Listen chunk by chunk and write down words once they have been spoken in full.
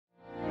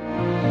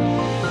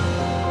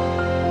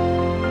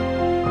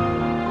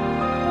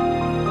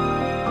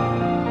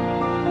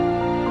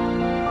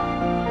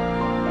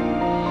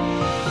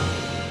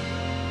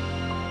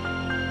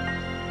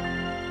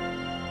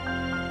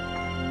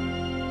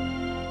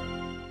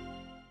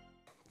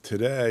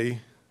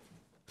Today,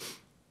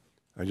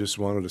 I just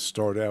wanted to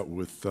start out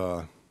with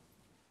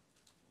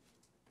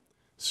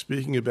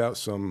speaking about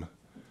some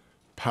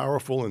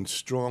powerful and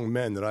strong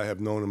men that I have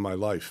known in my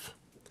life.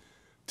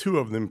 Two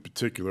of them in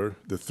particular.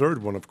 The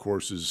third one, of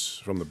course,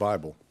 is from the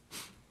Bible.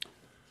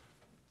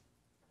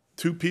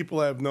 Two people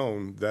I have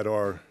known that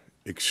are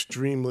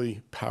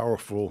extremely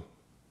powerful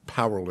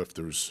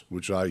powerlifters,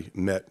 which I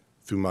met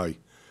through my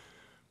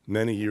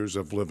many years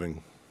of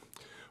living.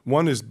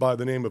 One is by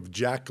the name of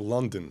Jack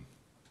London.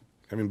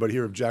 Anybody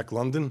hear of Jack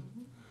London?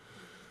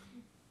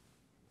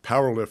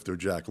 Powerlifter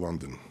Jack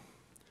London.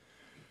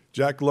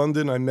 Jack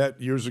London I met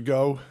years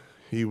ago.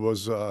 He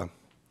was a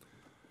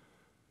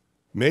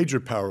major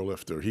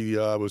powerlifter. He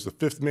was the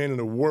fifth man in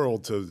the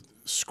world to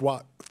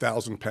squat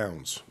 1,000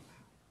 pounds.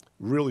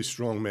 Really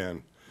strong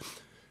man.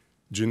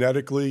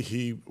 Genetically,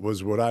 he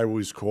was what I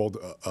always called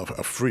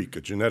a freak,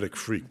 a genetic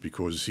freak,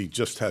 because he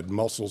just had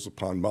muscles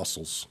upon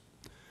muscles.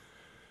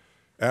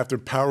 After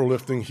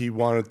powerlifting, he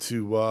wanted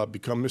to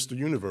become Mr.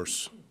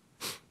 Universe,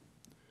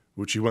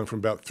 which he went from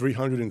about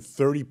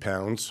 330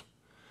 pounds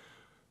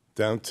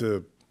down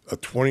to a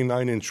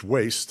 29-inch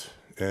waist,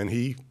 and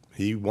he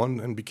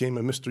won and became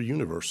a Mr.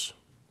 Universe.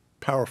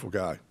 Powerful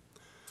guy.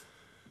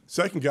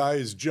 Second guy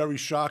is Jerry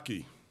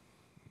Shockey.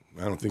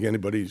 I don't think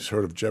anybody's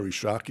heard of Jerry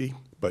Shockey,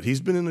 but he's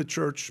been in the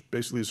church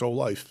basically his whole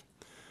life.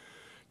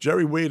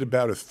 Jerry weighed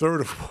about a third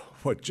of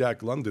what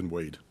Jack London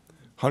weighed,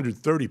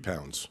 130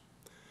 pounds.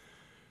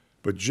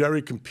 But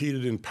Jerry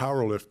competed in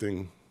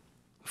powerlifting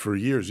for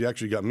years. He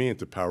actually got me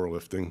into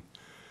powerlifting.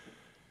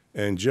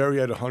 And Jerry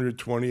had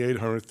 128,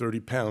 130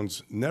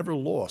 pounds, never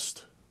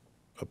lost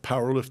a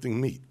powerlifting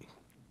meet.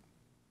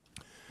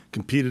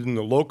 Competed in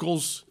the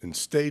locals, in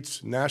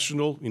states,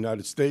 national,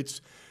 United States,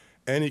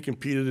 and he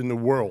competed in the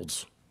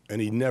worlds,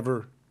 and he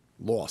never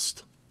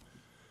lost.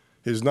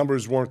 His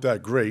numbers weren't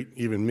that great,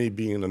 even me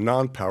being a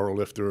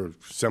non-powerlifter,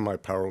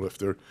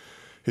 semi-powerlifter,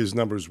 his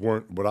numbers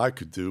weren't what I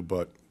could do,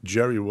 but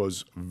Jerry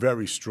was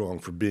very strong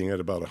for being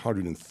at about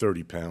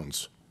 130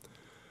 pounds.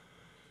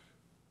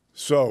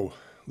 So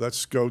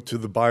let's go to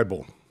the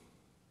Bible.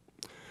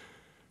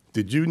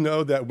 Did you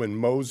know that when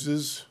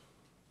Moses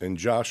and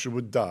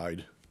Joshua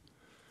died,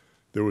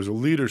 there was a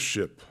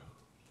leadership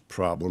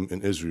problem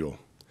in Israel?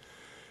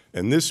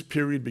 And this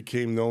period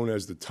became known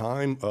as the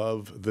time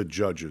of the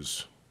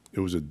Judges.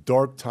 It was a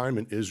dark time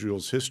in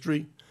Israel's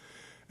history,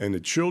 and the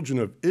children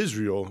of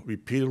Israel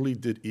repeatedly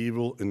did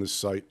evil in the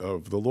sight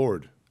of the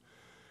Lord.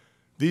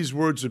 These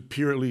words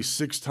appear at least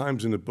 6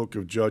 times in the book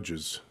of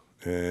Judges,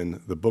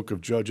 and the book of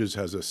Judges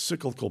has a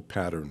cyclical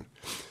pattern.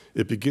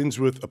 It begins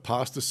with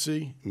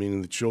apostasy,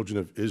 meaning the children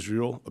of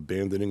Israel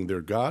abandoning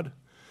their God.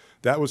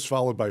 That was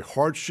followed by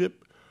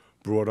hardship,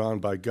 brought on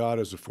by God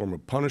as a form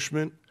of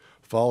punishment,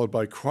 followed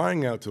by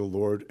crying out to the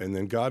Lord, and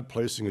then God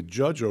placing a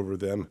judge over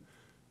them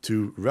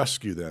to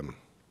rescue them.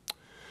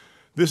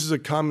 This is a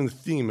common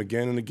theme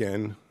again and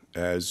again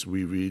as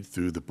we read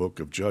through the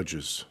book of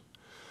Judges.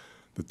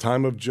 The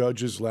time of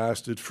Judges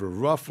lasted for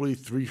roughly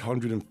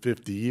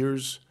 350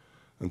 years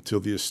until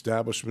the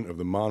establishment of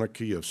the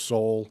monarchy of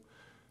Saul,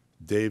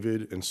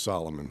 David, and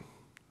Solomon.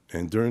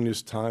 And during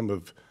this time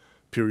of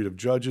period of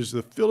Judges,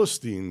 the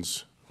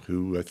Philistines,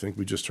 who I think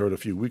we just heard a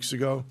few weeks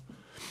ago,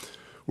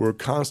 were a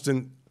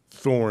constant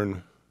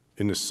thorn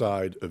in the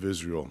side of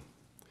Israel.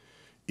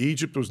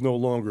 Egypt was no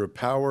longer a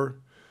power.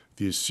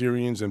 The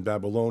Assyrians and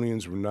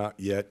Babylonians were not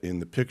yet in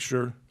the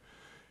picture.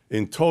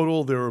 In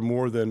total, there were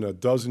more than a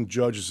dozen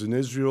judges in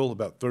Israel,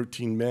 about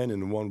 13 men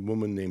and 1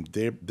 woman named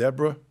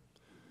Deborah.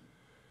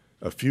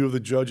 A few of the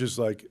judges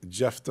like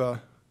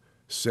Jephthah,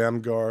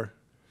 Samgar,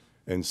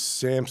 and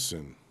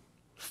Samson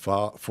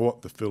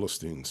fought the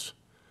Philistines.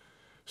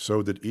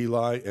 So did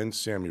Eli and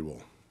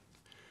Samuel.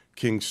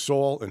 King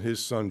Saul and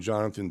his son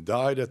Jonathan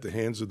died at the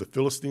hands of the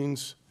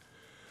Philistines.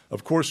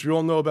 Of course, we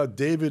all know about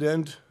David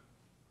and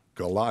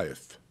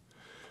Goliath.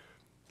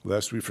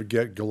 Lest we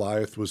forget,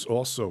 Goliath was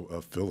also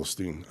a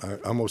Philistine. I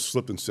almost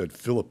slipped and said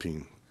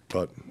Philippine,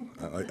 but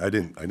I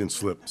didn't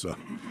slip. So.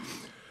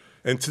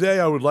 And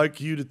today I would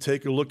like you to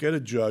take a look at a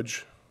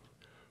judge,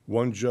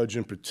 one judge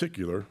in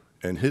particular,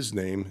 and his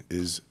name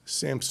is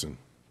Samson.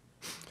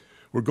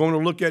 We're going to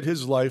look at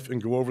his life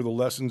and go over the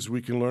lessons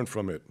we can learn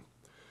from it.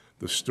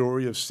 The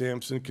story of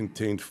Samson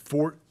contained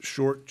 4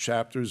 short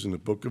chapters in the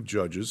book of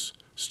Judges,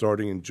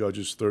 starting in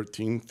Judges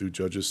 13 through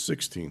Judges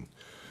 16.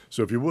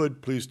 So if you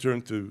would, please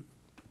turn to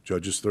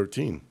Judges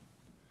 13.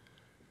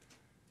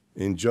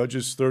 In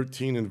Judges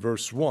 13 and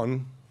verse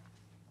 1,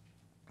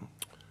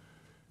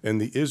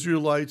 and the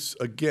Israelites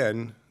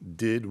again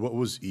did what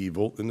was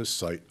evil in the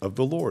sight of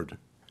the Lord.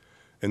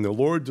 And the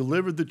Lord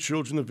delivered the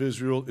children of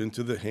Israel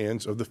into the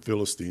hands of the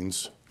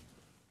Philistines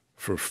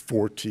for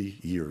 40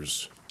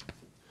 years.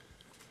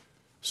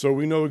 So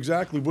we know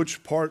exactly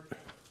which part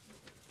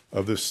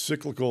of this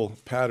cyclical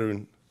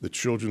pattern the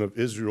children of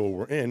Israel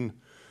were in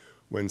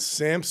when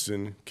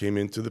Samson came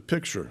into the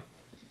picture.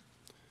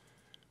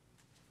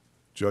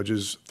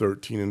 Judges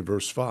 13 and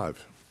verse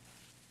 5.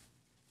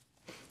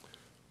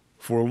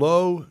 For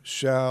lo,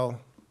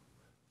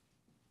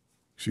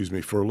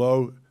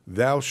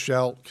 thou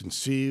shalt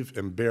conceive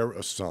and bear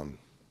a son,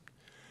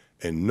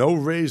 and no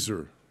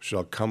razor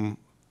shall come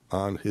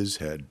on his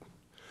head.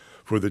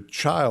 For the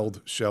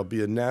child shall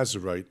be a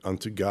Nazarite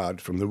unto God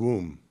from the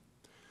womb.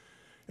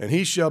 And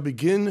he shall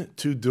begin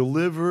to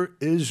deliver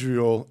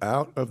Israel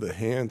out of the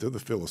hand of the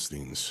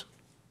Philistines.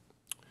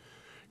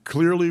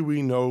 Clearly,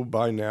 we know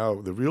by now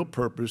the real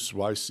purpose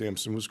why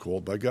Samson was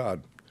called by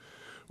God.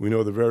 We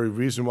know the very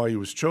reason why he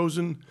was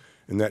chosen,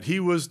 and that he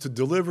was to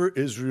deliver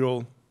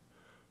Israel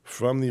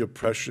from the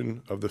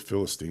oppression of the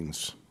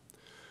Philistines.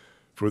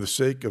 For the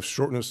sake of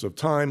shortness of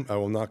time, I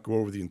will not go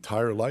over the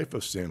entire life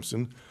of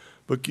Samson,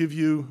 but give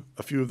you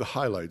a few of the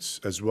highlights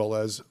as well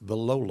as the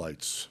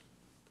lowlights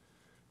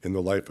in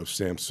the life of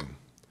Samson.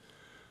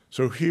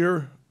 So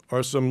here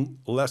are some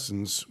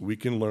lessons we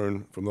can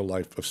learn from the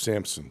life of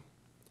Samson.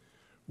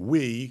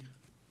 We,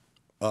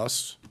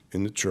 us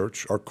in the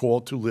church, are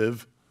called to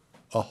live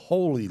a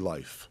holy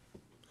life.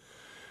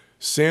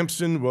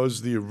 Samson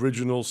was the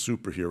original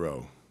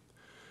superhero.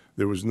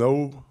 There was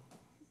no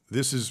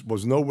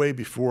way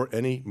before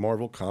any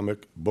Marvel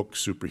comic book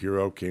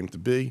superhero came to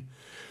be.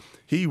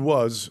 He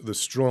was the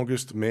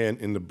strongest man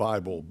in the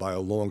Bible by a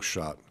long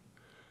shot.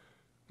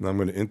 Now I'm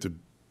going to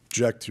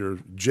interject here.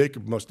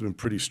 Jacob must have been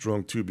pretty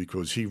strong too,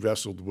 because he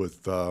wrestled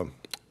with a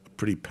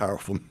pretty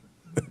powerful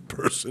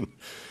person.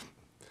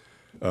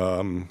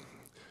 And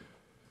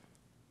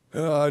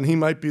he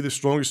might be the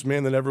strongest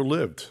man that ever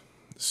lived.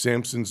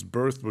 Samson's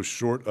birth was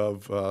short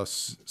of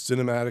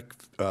cinematic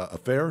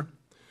affair.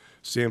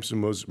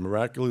 Samson was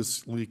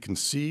miraculously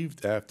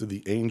conceived after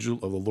the angel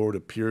of the Lord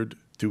appeared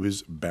to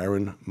his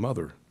barren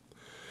mother.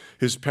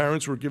 His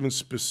parents were given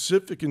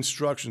specific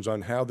instructions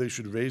on how they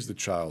should raise the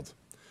child,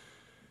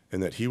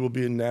 and that he will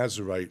be a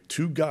Nazarite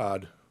to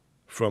God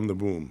from the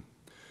womb.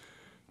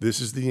 This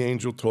is the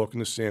angel talking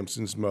to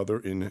Samson's mother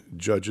in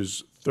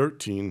Judges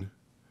 13,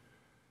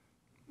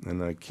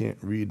 and I can't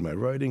read my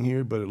writing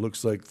here, but it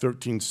looks like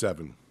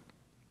 13:7.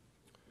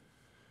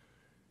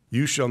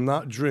 You shall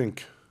not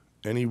drink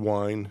any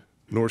wine,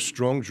 nor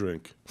strong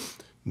drink,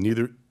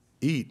 neither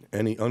eat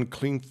any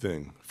unclean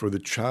thing, for the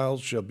child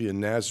shall be a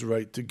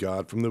Nazarite to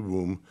God from the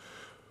womb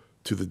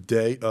to the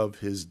day of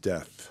his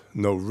death.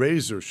 No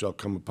razor shall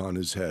come upon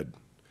his head.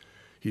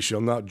 He shall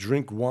not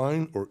drink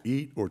wine or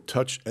eat or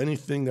touch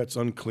anything that's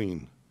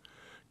unclean.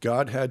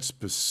 God had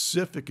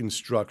specific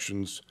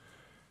instructions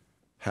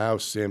how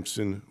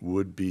Samson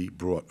would be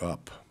brought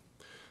up.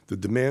 The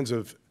demands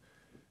of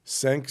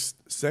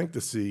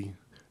sanctity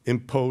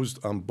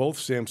imposed on both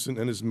Samson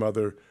and his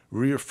mother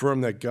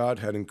reaffirm that God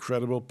had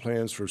incredible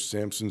plans for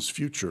Samson's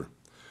future.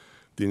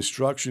 The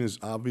instruction is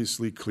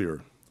obviously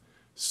clear.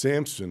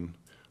 Samson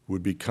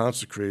would be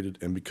consecrated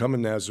and become a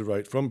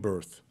Nazarite from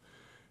birth.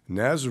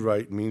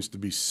 Nazarite means to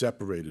be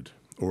separated,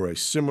 or a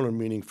similar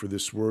meaning for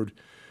this word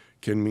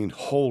can mean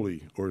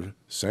holy or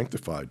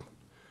sanctified.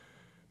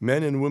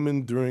 Men and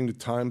women during the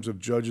times of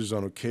judges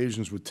on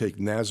occasions would take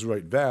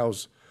Nazarite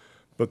vows,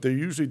 but they're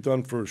usually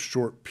done for a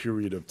short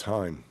period of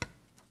time.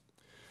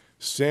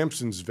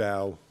 Samson's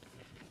vow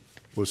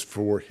was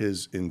for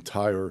his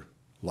entire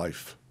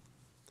life.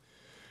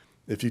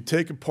 If you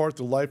take apart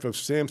the life of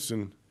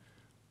Samson,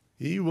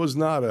 he was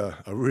not a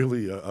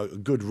really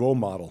good role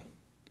model.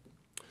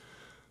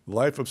 The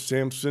life of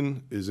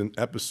Samson is an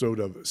episode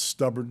of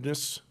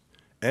stubbornness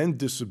and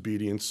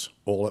disobedience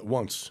all at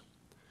once.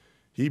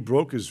 He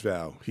broke his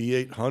vow. He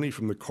ate honey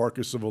from the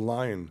carcass of a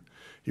lion.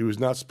 He was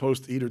not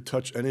supposed to eat or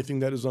touch anything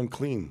that is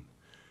unclean.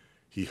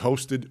 He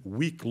hosted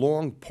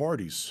week-long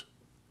parties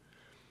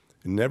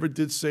and never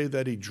did say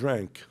that he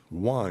drank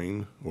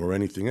wine or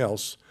anything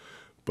else,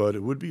 but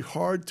it would be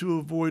hard to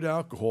avoid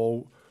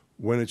alcohol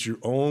when it's your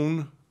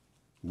own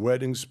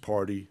wedding's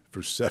party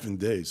for 7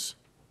 days.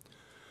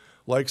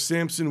 Like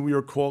Samson, we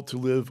are called to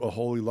live a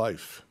holy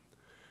life.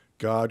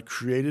 God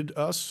created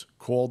us,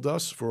 called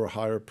us for a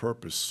higher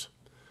purpose.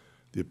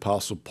 The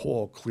Apostle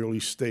Paul clearly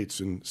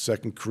states in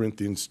 2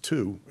 Corinthians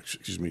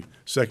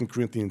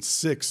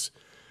 6,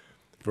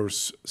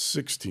 verse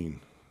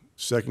 16.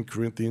 2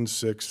 Corinthians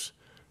 6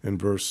 and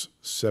verse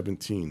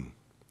 17.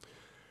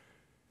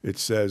 It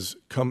says,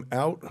 "Come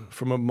out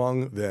from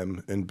among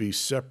them and be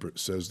separate,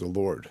 says the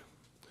Lord.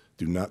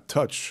 Do not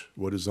touch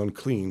what is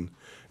unclean,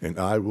 and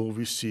I will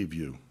receive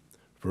you."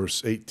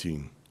 Verse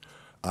 18,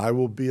 "I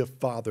will be a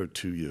father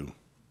to you,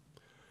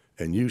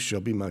 and you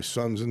shall be my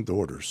sons and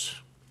daughters."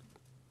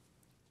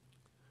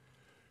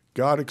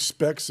 God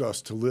expects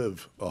us to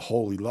live a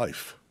holy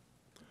life.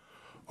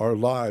 Our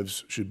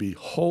lives should be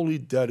wholly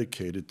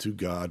dedicated to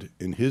God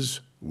in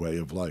his way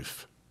of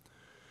life.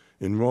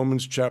 In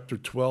Romans chapter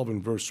 12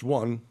 and verse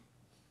 1,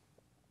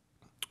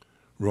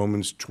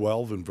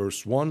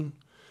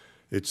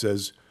 it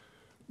says,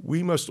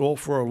 "We must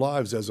offer our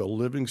lives as a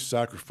living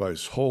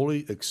sacrifice,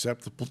 holy,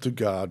 acceptable to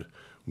God,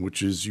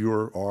 which is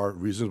our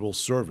reasonable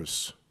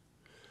service."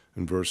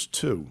 In verse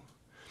 2,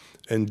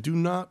 "And do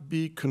not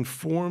be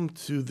conformed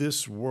to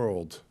this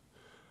world,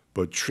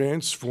 but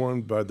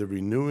transformed by the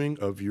renewing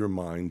of your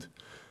mind,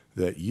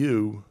 that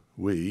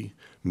we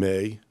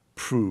may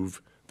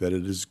prove that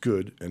it is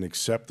good and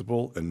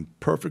acceptable and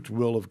perfect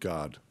will of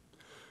God."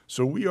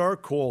 So we are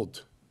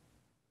called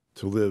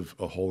to live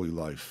a holy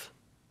life.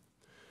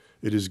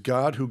 It is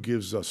God who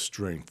gives us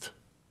strength.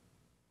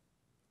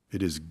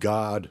 It is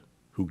God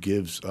who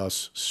gives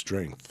us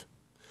strength.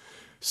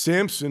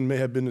 Samson may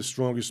have been the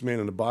strongest man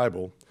in the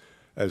Bible.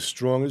 As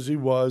strong as he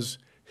was,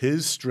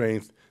 his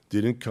strength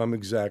didn't come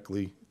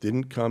exactly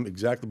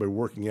by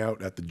working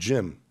out at the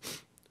gym,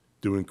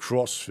 doing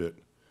CrossFit,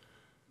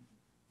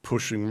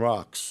 pushing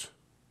rocks,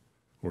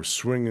 or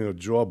swinging a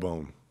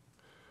jawbone,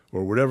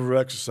 or whatever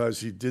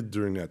exercise he did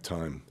during that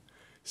time.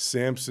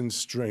 Samson's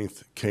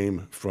strength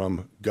came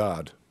from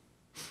God.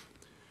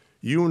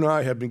 You and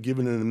I have been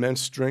given an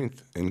immense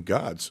strength in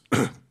God's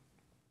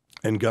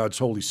and God's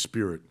Holy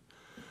Spirit.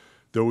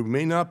 Though we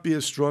may not be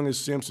as strong as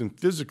Samson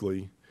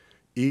physically,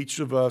 each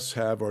of us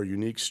have our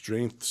unique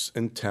strengths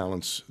and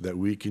talents that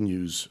we can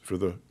use for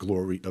the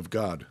glory of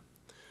God.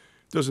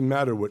 It doesn't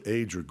matter what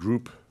age or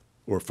group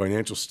or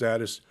financial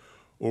status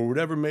or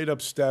whatever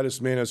made-up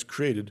status man has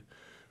created,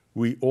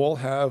 we all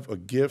have a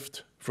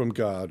gift from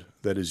God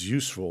that is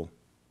useful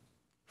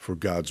for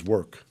God's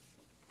work.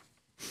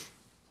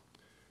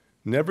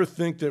 Never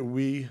think that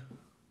we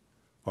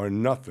are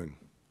nothing.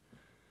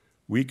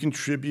 We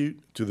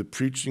contribute to the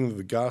preaching of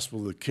the gospel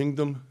of the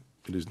kingdom.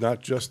 It is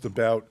not just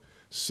about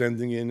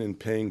sending in and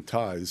paying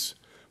tithes,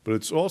 but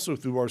it's also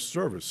through our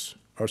service,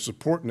 our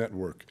support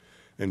network,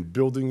 and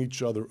building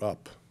each other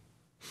up.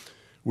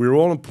 We're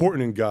all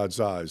important in God's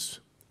eyes.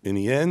 In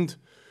the end,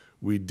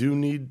 we do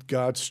need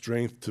God's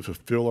strength to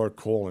fulfill our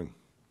calling.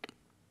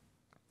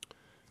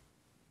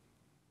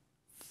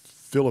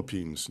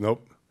 Philippines.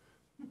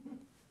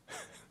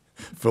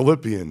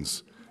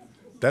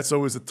 That's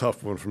always a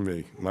tough one for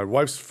me. My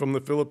wife's from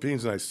the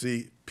Philippines, and I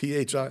see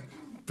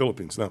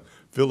Philippines.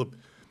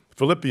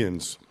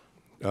 Philippians,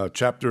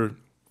 chapter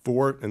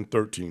 4 and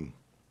 13.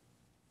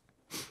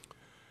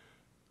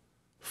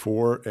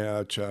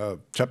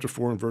 Chapter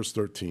 4 and verse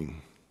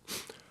 13.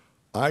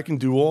 I can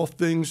do all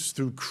things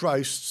through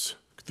Christ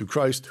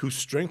who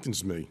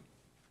strengthens me.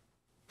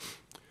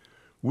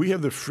 We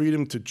have the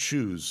freedom to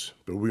choose,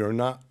 but we are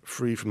not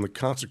free from the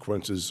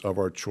consequences of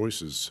our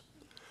choices.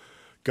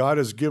 God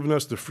has given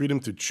us the freedom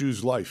to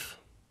choose life.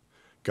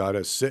 God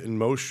has set in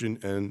motion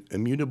an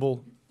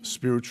immutable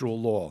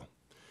spiritual law.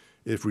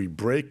 If we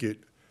break it,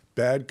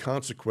 bad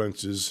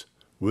consequences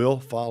will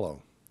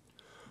follow.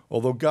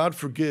 Although God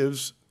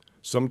forgives,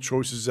 some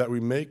choices that we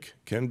make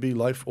can be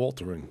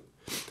life-altering.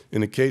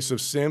 In the case of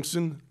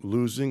Samson,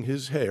 losing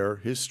his hair,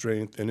 his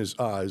strength, and his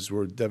eyes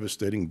were a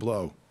devastating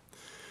blow.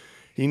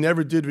 He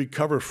never did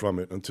recover from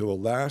it until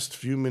the last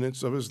few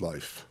minutes of his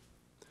life,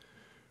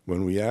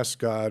 when we asked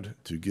God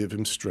to give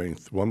him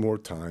strength one more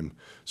time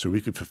so he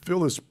could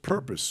fulfill his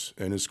purpose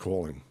and his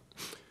calling.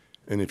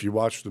 And if you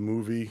watch the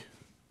movie,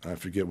 I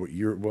forget what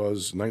year it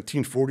was,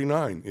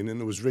 1949, and then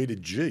it was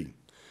rated G.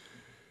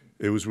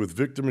 It was with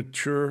Victor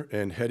Mature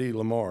and Hedy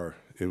Lamarr.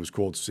 It was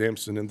called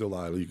Samson and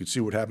Delilah. You could see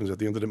what happens at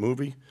the end of the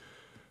movie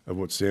of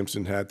what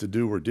Samson had to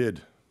do or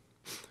did.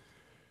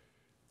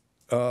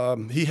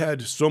 He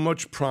had so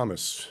much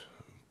promise,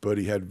 but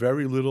he had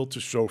very little to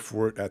show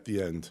for it at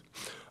the end.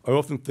 I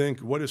often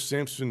think, what if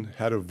Samson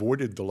had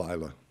avoided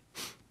Delilah?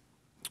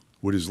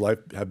 Would his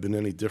life have been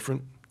any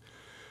different?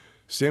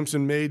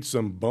 Samson made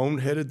some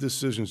boneheaded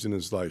decisions in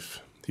his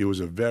life. He was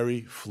a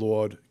very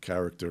flawed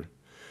character.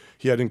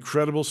 He had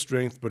incredible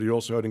strength, but he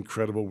also had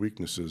incredible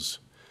weaknesses.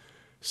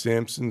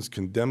 Samson's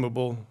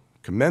commendable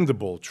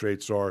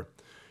traits are,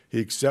 he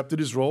accepted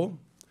his role,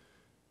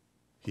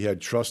 he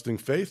had trusting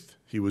faith,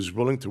 he was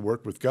willing to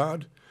work with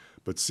God,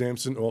 but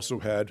Samson also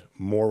had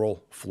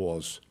moral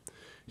flaws.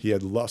 He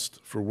had lust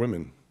for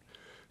women.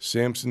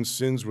 Samson's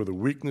sins were the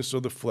weakness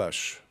of the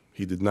flesh.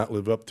 He did not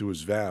live up to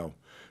his vow,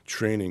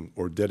 training,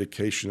 or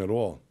dedication at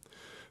all.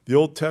 The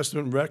Old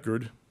Testament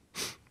record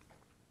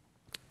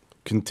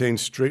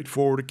contains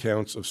straightforward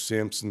accounts of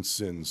Samson's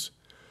sins,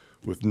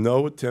 with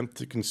no attempt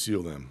to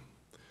conceal them.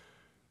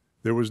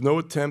 There was no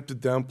attempt to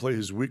downplay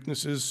his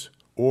weaknesses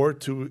or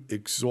to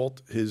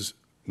exalt his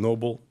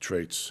noble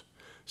traits.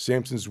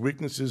 Samson's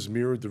weaknesses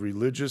mirrored the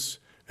religious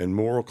and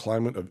moral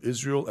climate of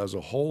Israel as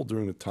a whole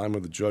during the time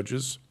of the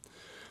judges.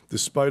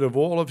 Despite of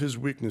all of his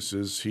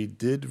weaknesses, he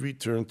did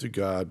return to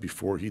God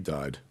before he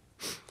died.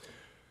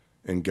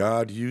 And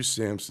God used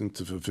Samson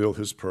to fulfill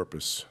his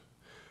purpose.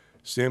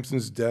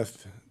 Samson's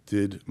death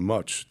did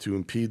much to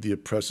impede the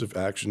oppressive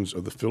actions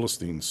of the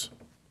Philistines.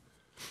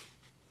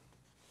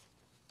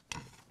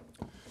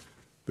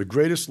 The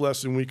greatest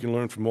lesson we can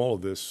learn from all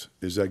of this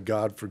is that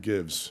God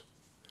forgives.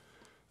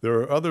 There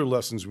are other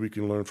lessons we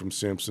can learn from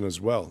Samson as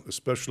well,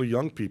 especially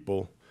young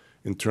people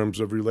in terms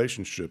of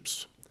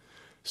relationships.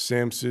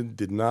 Samson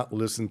did not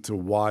listen to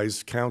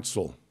wise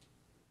counsel.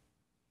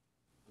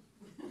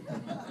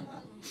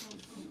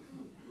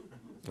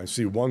 I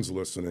see one's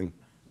listening,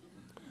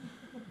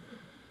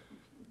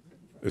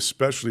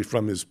 especially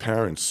from his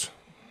parents.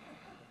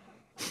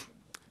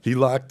 He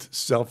lacked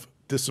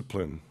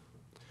self-discipline.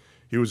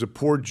 He was a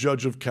poor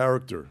judge of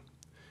character.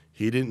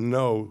 He didn't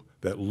know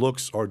that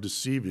looks are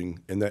deceiving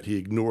and that he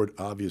ignored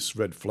obvious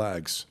red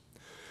flags.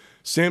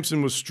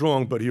 Samson was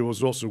strong, but he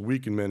was also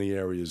weak in many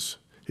areas.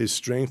 His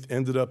strength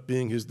ended up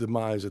being his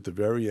demise at the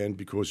very end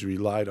because he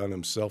relied on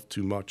himself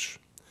too much.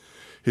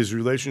 His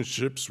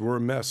relationships were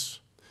a mess.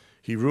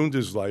 He ruined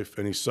his life,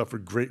 and he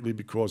suffered greatly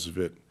because of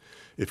it.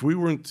 If we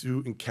were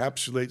to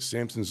encapsulate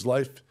Samson's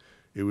life,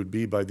 it would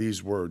be by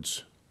these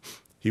words: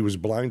 he was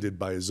blinded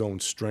by his own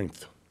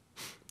strength.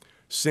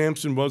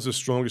 Samson was the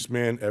strongest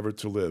man ever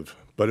to live,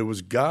 but it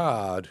was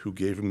God who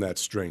gave him that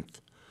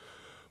strength.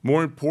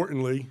 More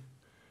importantly,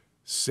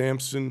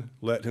 Samson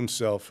let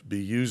himself be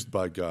used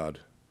by God.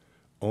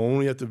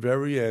 Only at the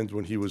very end,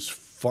 when he was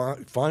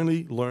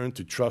finally learned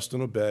to trust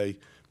and obey,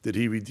 did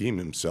he redeem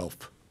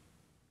himself.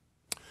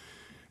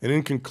 And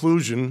in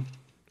conclusion,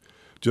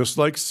 just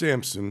like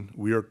Samson,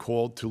 we are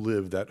called to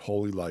live that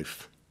holy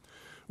life.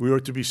 We are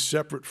to be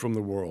separate from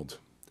the world.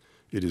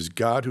 It is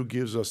God who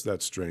gives us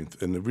that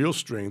strength, and the real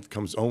strength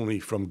comes only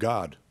from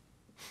God.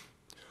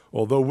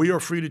 Although we are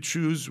free to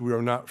choose, we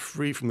are not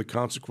free from the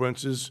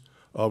consequences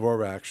of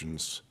our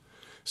actions.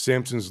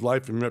 Samson's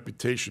life and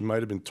reputation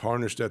might have been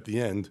tarnished at the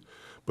end,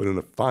 but in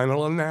the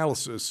final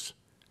analysis,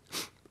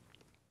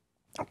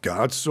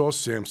 God saw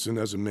Samson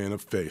as a man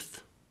of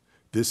faith.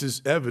 This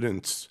is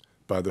evidenced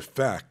by the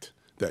fact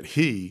that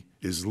he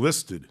is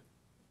listed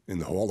in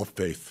the Hall of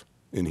Faith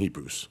in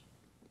Hebrews.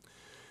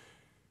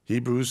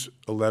 Hebrews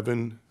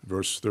 11,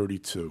 verse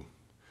 32.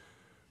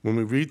 When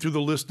we read through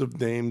the list of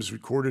names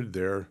recorded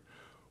there,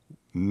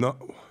 no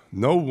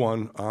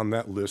one on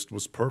that list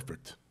was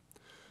perfect.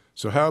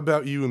 So how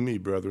about you and me,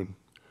 brethren?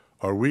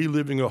 Are we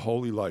living a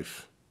holy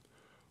life?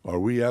 Are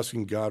we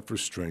asking God for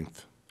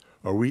strength?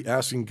 Are we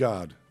asking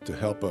God to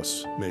help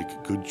us make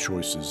good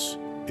choices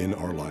in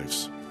our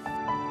lives?